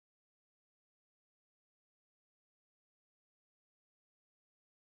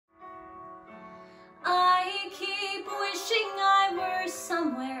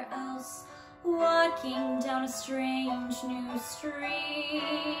somewhere else, walking down a strange new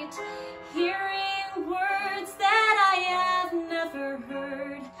street, hearing words that I have never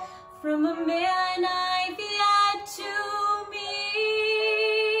heard from a man I've yet to meet.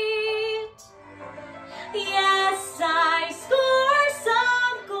 Yes, I score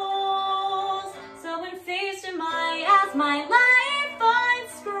some goals, so unfazed am I as my life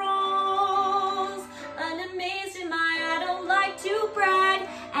unscrolls. Unamazed am I don't like to brag,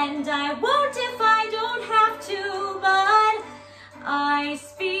 and I won't if I don't have to, but I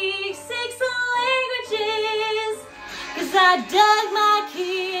speak 6 languages, 'cause I dug my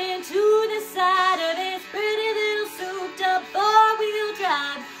key into the side of this pretty little souped up four-wheel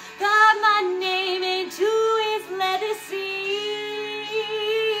drive, got my name into his leather seats,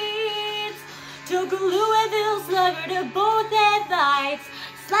 took a Louisville slugger to both headlights,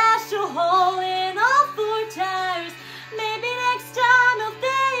 slashed a hole in all 4 tires. Maybe next time I'll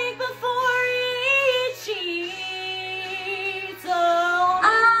think before he cheats. Oh, I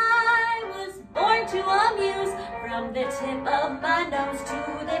was born to amuse, from the tip of my nose to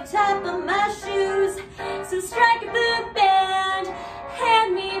the top of my shoes. So strike the band, hand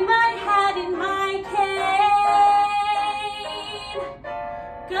me my hat and my cane,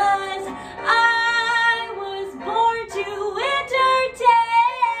 'cause I was born to entertain.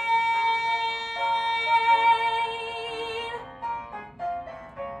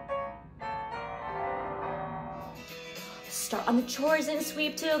 Start on the chores and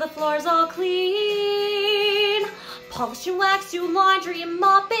sweep till the floor's all clean. Polish and wax, do laundry and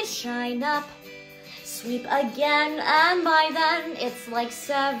mop and shine up. Sweep again, and by then it's like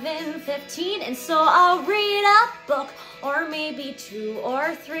 7:15, and so I'll read a book, or maybe 2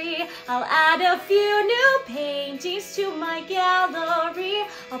 or 3. I'll add a few new paintings to my gallery.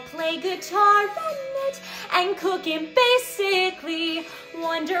 I'll play guitar and knit and cook, and basically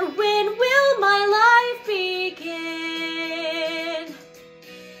wonder when will my life begin.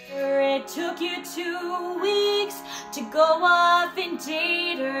 It took you 2 weeks to go off and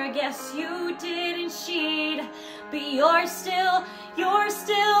date her. Guess you didn't cheat, but you're still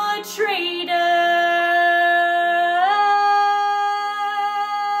a traitor.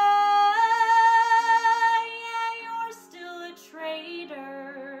 Yeah, you're still a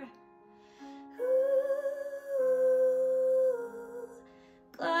traitor. Ooh,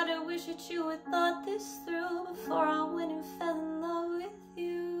 glad I wish that you had thought this through before I went and fell in love.